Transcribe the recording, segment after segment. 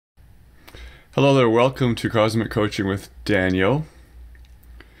Hello there, welcome to Cosmic Coaching with Daniel.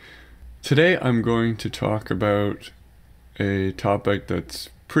 Today I'm going to talk about a topic that's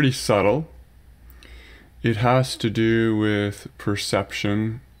pretty subtle. It has to do with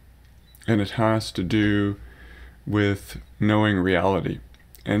perception, and it has to do with knowing reality.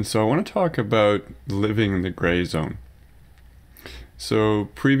 And so I want to talk about living in the gray zone. So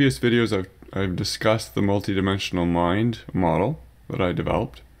previous videos I've discussed the multidimensional mind model that I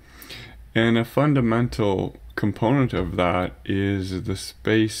developed. And a fundamental component of that is the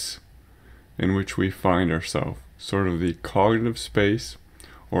space in which we find ourselves, sort of the cognitive space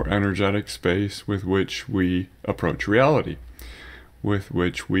or energetic space with which we approach reality, with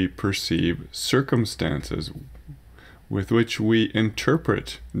which we perceive circumstances, with which we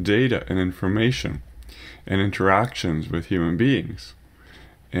interpret data and information and interactions with human beings,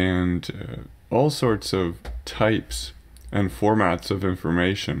 and all sorts of types and formats of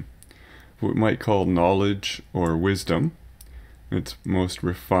information. What we might call knowledge or wisdom in its most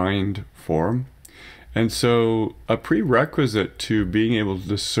refined form. And so a prerequisite to being able to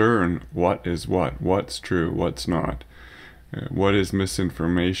discern what is what's true, what's not, what is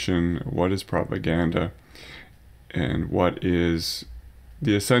misinformation, what is propaganda, and what is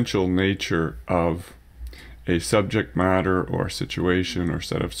the essential nature of a subject matter or situation or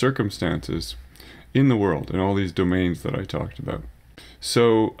set of circumstances in the world, in all these domains that I talked about.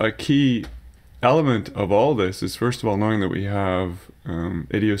 So a key element of all this is, first of all, knowing that we have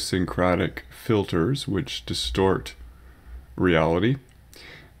idiosyncratic filters which distort reality.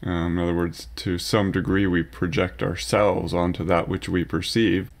 In other words, to some degree we project ourselves onto that which we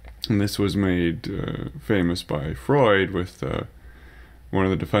perceive. And this was made famous by Freud with one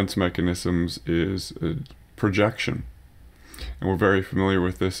of the defense mechanisms is projection. And we're very familiar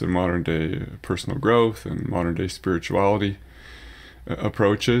with this in modern day personal growth and modern day spirituality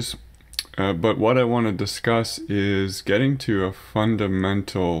approaches. But what I want to discuss is getting to a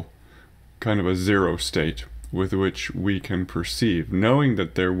fundamental kind of a zero state with which we can perceive, knowing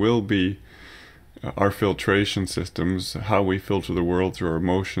that there will be our filtration systems, how we filter the world through our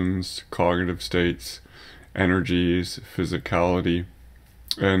emotions, cognitive states, energies, physicality,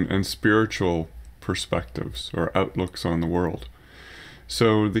 and spiritual perspectives or outlooks on the world.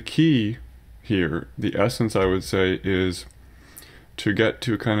 So the key here, the essence I would say, is to get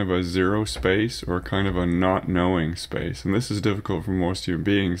to kind of a zero space or kind of a not knowing space. And this is difficult for most human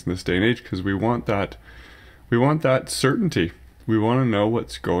beings in this day and age because we want that certainty. We want to know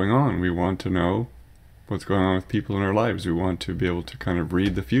what's going on. We want to know what's going on with people in our lives. We want to be able to kind of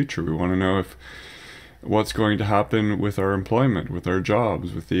read the future. We want to know if what's going to happen with our employment, with our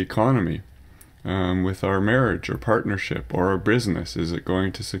jobs, with the economy, with our marriage or partnership or our business. Is it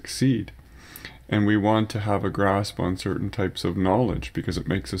going to succeed? And we want to have a grasp on certain types of knowledge because it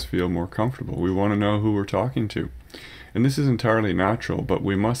makes us feel more comfortable. We want to know who we're talking to. And this is entirely natural, but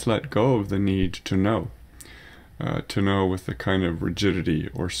we must let go of the need to know with the kind of rigidity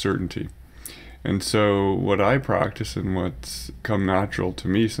or certainty. And so what I practice and what's come natural to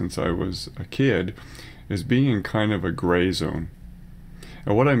me since I was a kid is being in kind of a gray zone.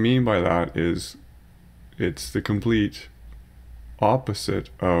 And what I mean by that is it's the complete opposite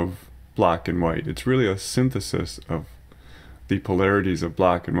of black and white. It's really a synthesis of the polarities of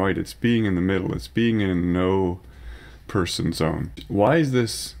black and white. It's being in the middle. It's being in a no person zone. Why is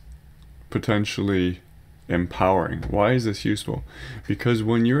this potentially empowering? Why is this useful? Because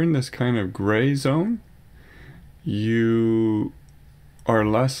when you're in this kind of gray zone, you are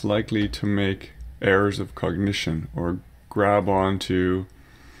less likely to make errors of cognition or grab onto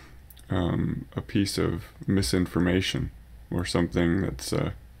a piece of misinformation or something that's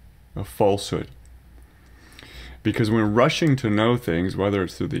a falsehood. Because when rushing to know things, whether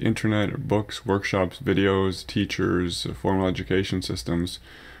it's through the internet or books, workshops, videos, teachers, formal education systems,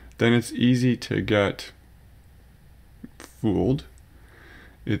 then it's easy to get fooled.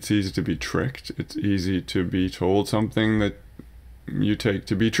 It's easy to be tricked. It's easy to be told something that you take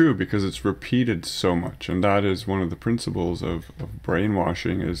to be true because it's repeated so much. And that is one of the principles of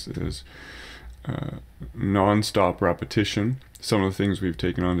brainwashing is non-stop repetition. Some of the things we've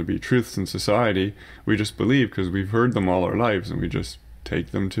taken on to be truths in society, we just believe because we've heard them all our lives and we just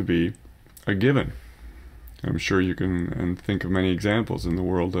take them to be a given. I'm sure you can think of many examples in the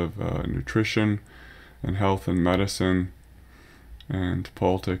world of nutrition and health and medicine and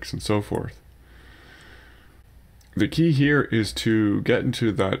politics and so forth. The key here is to get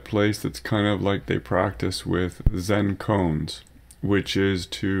into that place that's kind of like they practice with Zen koans, which is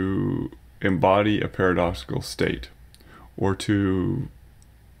to embody a paradoxical state, or to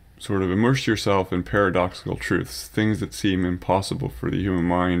sort of immerse yourself in paradoxical truths, things that seem impossible for the human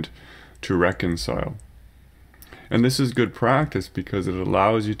mind to reconcile. And this is good practice because it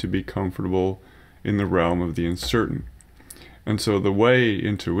allows you to be comfortable in the realm of the uncertain. And so the way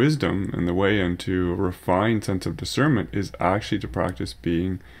into wisdom and the way into a refined sense of discernment is actually to practice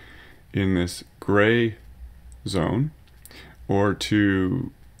being in this gray zone, or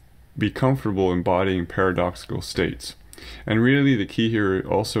to be comfortable embodying paradoxical states. And really the key here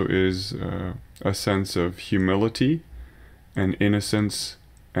also is a sense of humility and innocence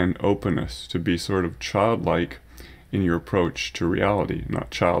and openness, to be sort of childlike in your approach to reality. Not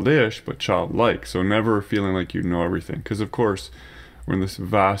childish, but childlike. So never feeling like you know everything. Because of course, we're in this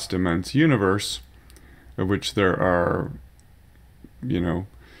vast, immense universe of which there are, you know,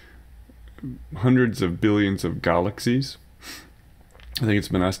 hundreds of billions of galaxies. I think it's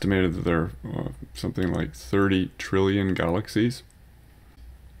been estimated that there are something like 30 trillion galaxies.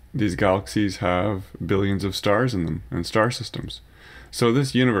 These galaxies have billions of stars in them and star systems. So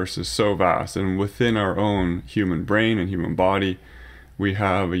this universe is so vast, and within our own human brain and human body, we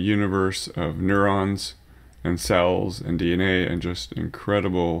have a universe of neurons and cells and DNA and just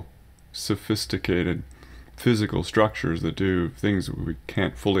incredible, sophisticated physical structures that do things that we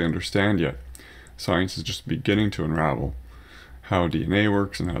can't fully understand yet. Science is just beginning to unravel how DNA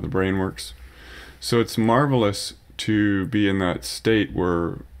works and how the brain works. So it's marvelous to be in that state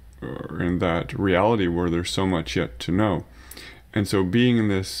where, or in that reality where there's so much yet to know. And so being in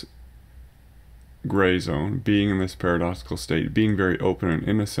this gray zone, being in this paradoxical state, being very open and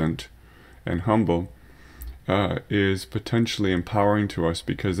innocent and humble is potentially empowering to us,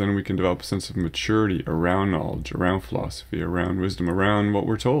 because then we can develop a sense of maturity around knowledge, around philosophy, around wisdom, around what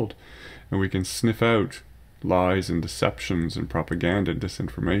we're told. And we can sniff out lies and deceptions and propaganda and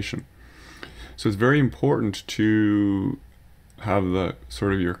disinformation. So it's very important to have the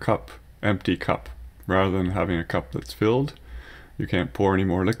sort of your cup, empty cup, rather than having a cup that's filled. You can't pour any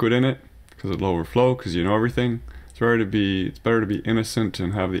more liquid in it because it'll overflow because you know everything. It's better to be innocent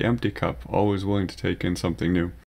and have the empty cup, always willing to take in something new.